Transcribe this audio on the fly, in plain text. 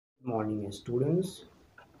Morning students.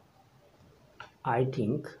 I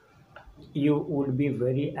think you would be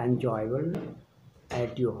very enjoyable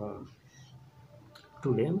at your home.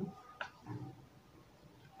 Today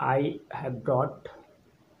I have brought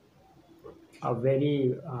a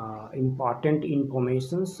very important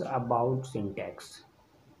informations about syntax.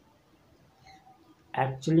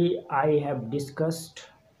 Actually, I have discussed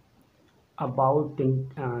about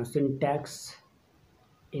syntax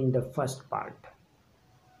in the first part.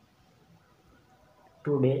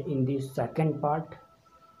 Today in this second part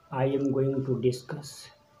I am going to discuss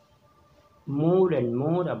more and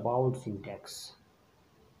more about syntax.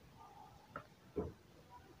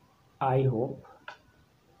 I hope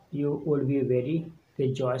you will be very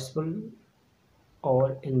rejoiceful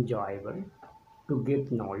or enjoyable to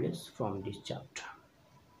get knowledge from this chapter.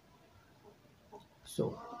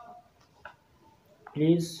 So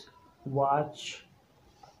please watch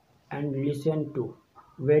and listen to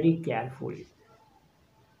very carefully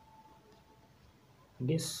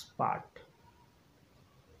this part.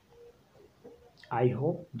 I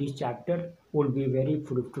hope this chapter will be very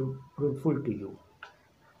fruitful to you.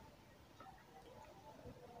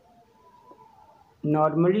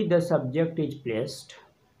 Normally the subject is placed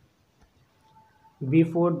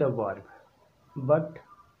before the verb, but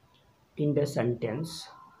in the sentence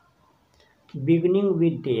beginning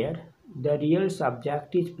with there, the real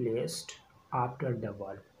subject is placed after the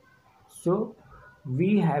verb. So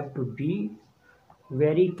we have to be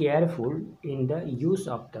very careful in the use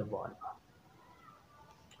of the verb.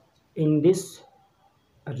 In this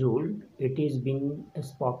rule, it is being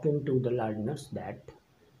spoken to the learners that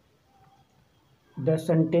the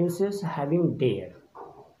sentences having there,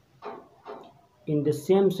 in the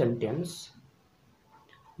same sentence,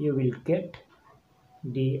 you will get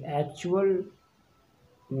the actual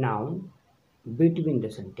noun between the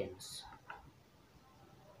sentence,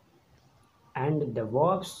 and the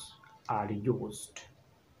verbs are used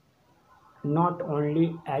not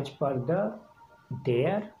only as per the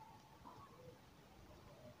there.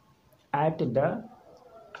 At the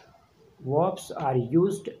verbs are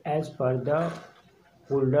used as per the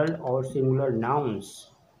plural or singular nouns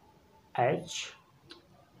as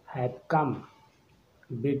have come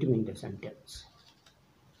between the sentence.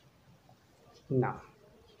 Now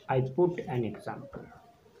I put an example.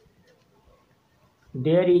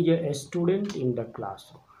 There is a student in the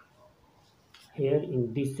classroom. Here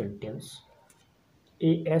in this sentence,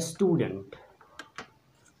 a student.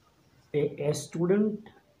 A student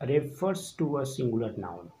refers to a singular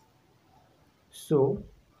noun. So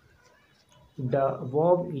the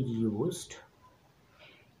verb is used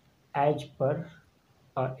as per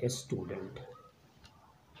a student.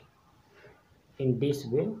 In this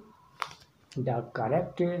way, the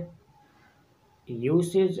correct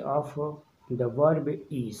usage of the verb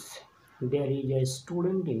is there is a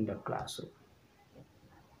student in the classroom.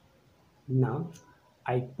 Now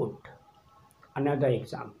I put another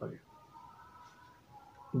example.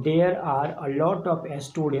 There are a lot of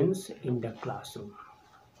students in the classroom.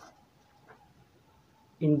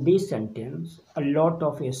 In this sentence, a lot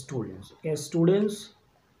of students. Students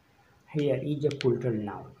here is a plural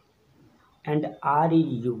noun, and are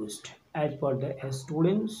is used as per the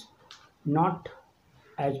students, not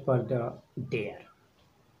as per the there.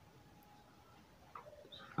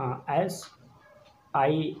 As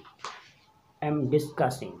I am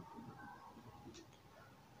discussing,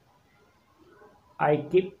 I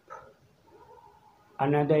keep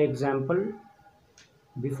another example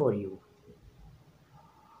before you.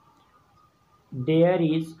 There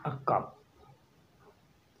is a cup.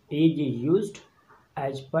 Is used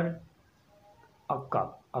as per a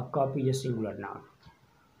cup. A cup is a singular noun.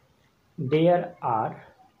 There are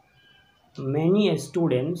many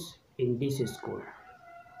students in this school.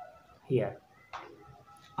 Here,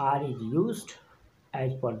 are is used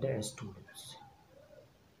as per the students.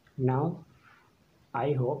 Now,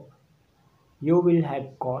 I hope you will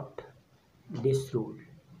have got this rule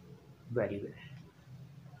very well.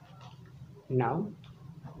 Now,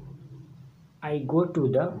 I go to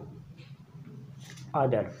the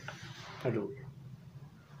other rule.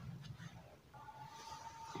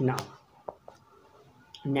 Now,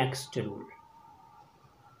 next rule.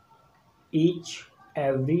 Each,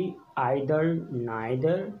 every, either,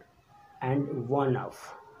 neither, and one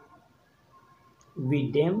of.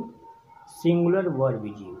 With them, singular verb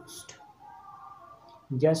is used.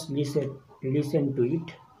 Just listen to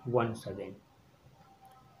it once again.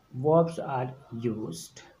 Verbs are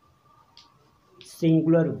used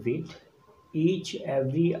singular with each,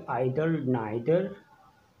 every, either, neither,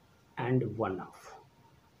 and one of.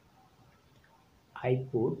 I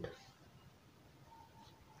put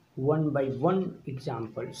one by one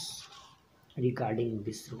examples regarding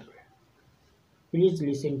this rule. Please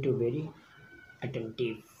listen to very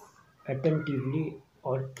attentively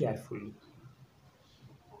or carefully.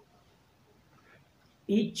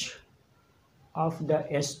 Each of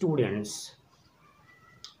the students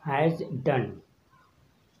has done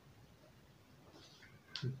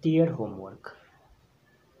their homework.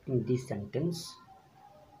 In this sentence,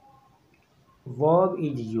 verb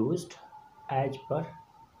is used as per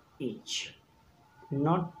each,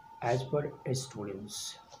 not as per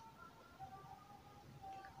students.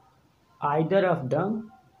 Either of the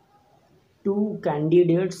two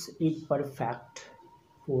candidates is perfect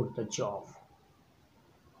for the job.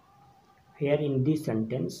 Here in this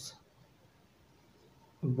sentence,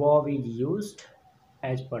 verb is used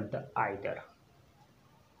as per the either.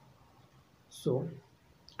 So,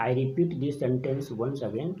 I repeat this sentence once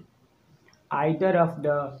again. Either of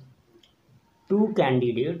the two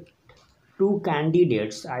candidate,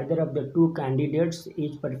 either of the two candidates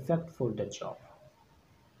is perfect for the job.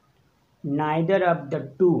 Neither of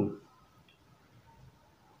the two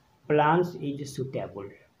plans is suitable.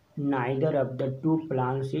 Neither of the two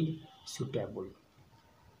plans is suitable.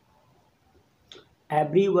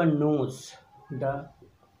 Everyone knows the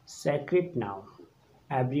secret now.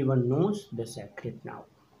 Everyone knows the secret now.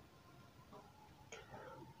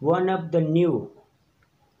 One of the new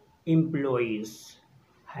employees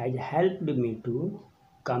has helped me to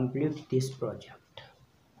complete this project.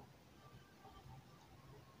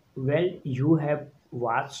 Well, you have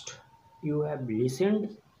watched, you have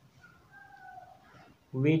listened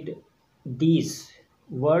with these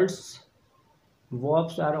words.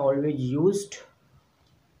 Verbs are always used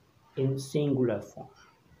in singular form.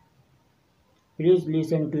 Please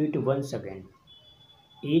listen to it once again.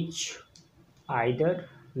 Each, either,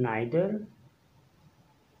 neither,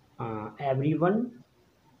 everyone,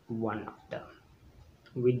 one of them.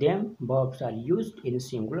 With them, verbs are used in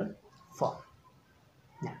singular form.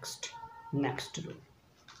 Next rule.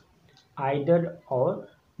 Either or,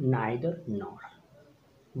 neither nor.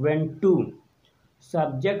 When two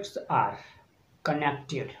subjects are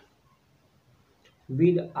connected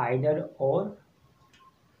with either or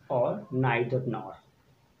neither nor,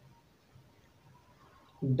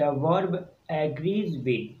 the verb agrees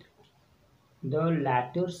with the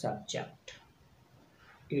latter subject.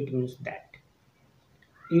 It means that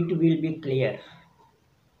it will be clear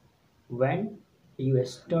when you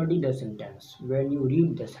study the sentence, when you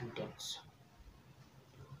read the sentence.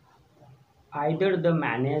 Either the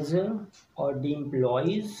manager or the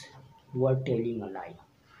employees were telling a lie.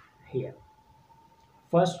 Here,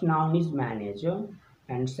 first noun is manager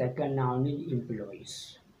and second noun is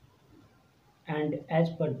employees. And as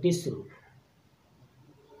per this rule,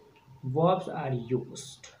 verbs are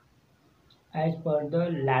used as per the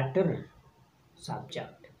latter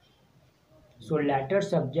subject. So latter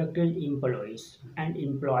subject is employees, and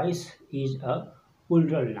employees is a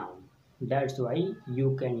plural noun. That's why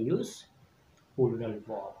you can use plural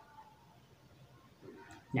verb.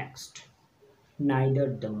 Next,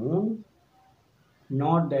 neither the moon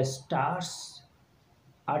nor the stars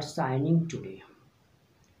are shining today.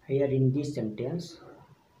 Here in this sentence,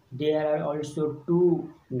 there are also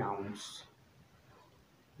two nouns,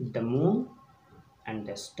 the moon and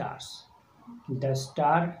the stars. The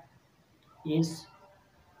star is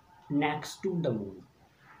next to the moon.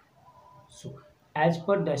 So, as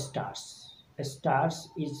per the stars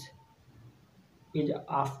is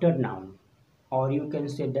after noun, or you can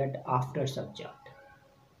say that after subject.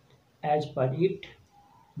 As per it,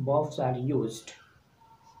 verbs are used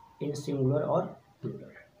in singular or plural.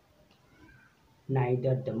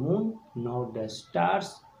 Neither the moon nor the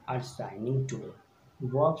stars are shining today.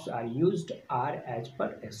 Verbs are used are as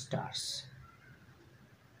per stars.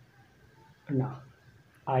 Now,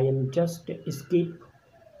 I am just skip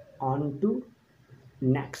on to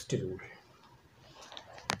next rule.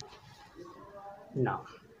 Now,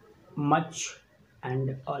 much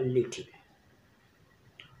and a little.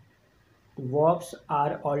 Verbs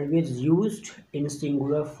are always used in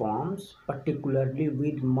singular forms, particularly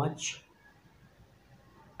with much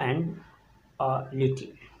and a little.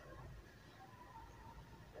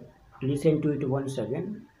 Listen to it once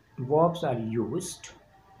again. Verbs are used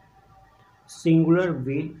singular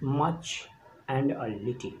with much and a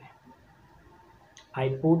little. I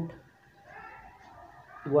put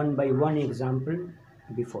one by one example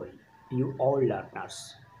before you all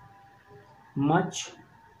learners. Much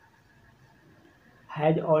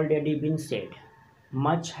has already been said.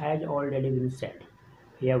 Much has already been said.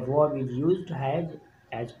 Here verb is used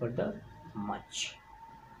as per the much.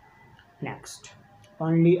 Next,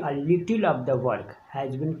 Only a little of the work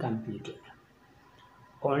has been completed.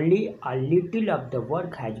 Only a little of the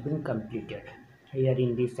work has been completed. Here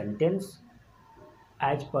in this sentence,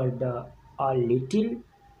 as per the a little,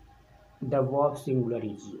 the verb singular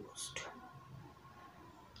is used.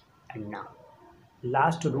 And now,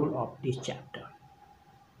 last rule of this chapter.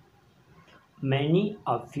 Many,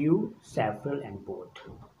 a few, several, and both.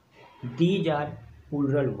 These are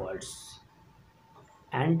plural words,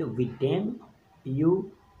 and with them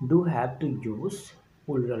you do have to use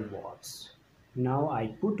plural verbs. Now I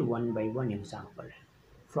put one by one example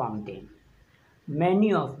from them.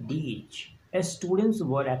 Many of these students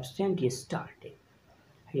were absent yesterday.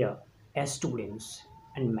 Here, students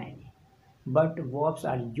and many. But verbs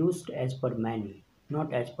are used as per many,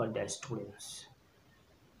 not as per the students.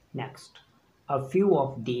 Next, a few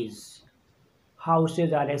of these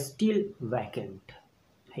houses are still vacant.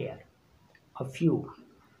 Here, a few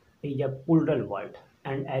is a plural word,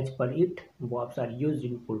 and as per it, verbs are used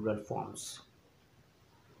in plural forms.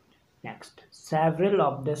 Next, several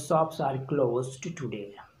of the shops are closed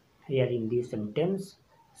today. Here in this sentence,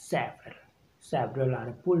 several. Several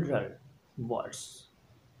are plural words.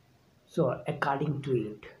 So, according to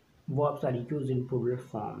it, verbs are used in plural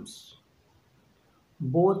forms.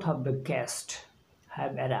 Both of the guests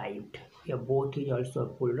have arrived. Here, both is also a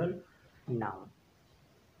plural noun,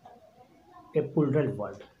 a plural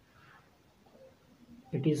word.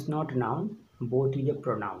 It is not noun, both is a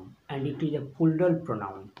pronoun, and it is a plural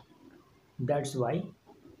pronoun. That's why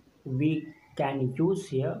we can use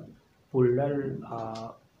here plural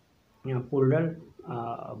plural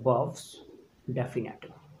verbs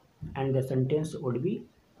definite, and the sentence would be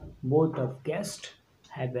both of guests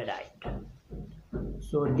have arrived.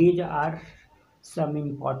 So these are some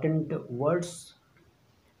important words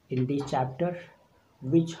in this chapter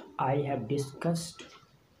which I have discussed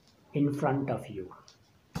in front of you.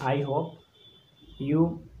 I hope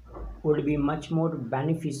you would be much more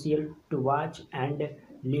beneficial to watch and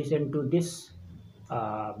listen to this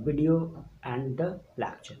video and the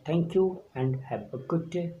lecture. Thank you and have a good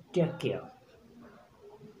day. Take care.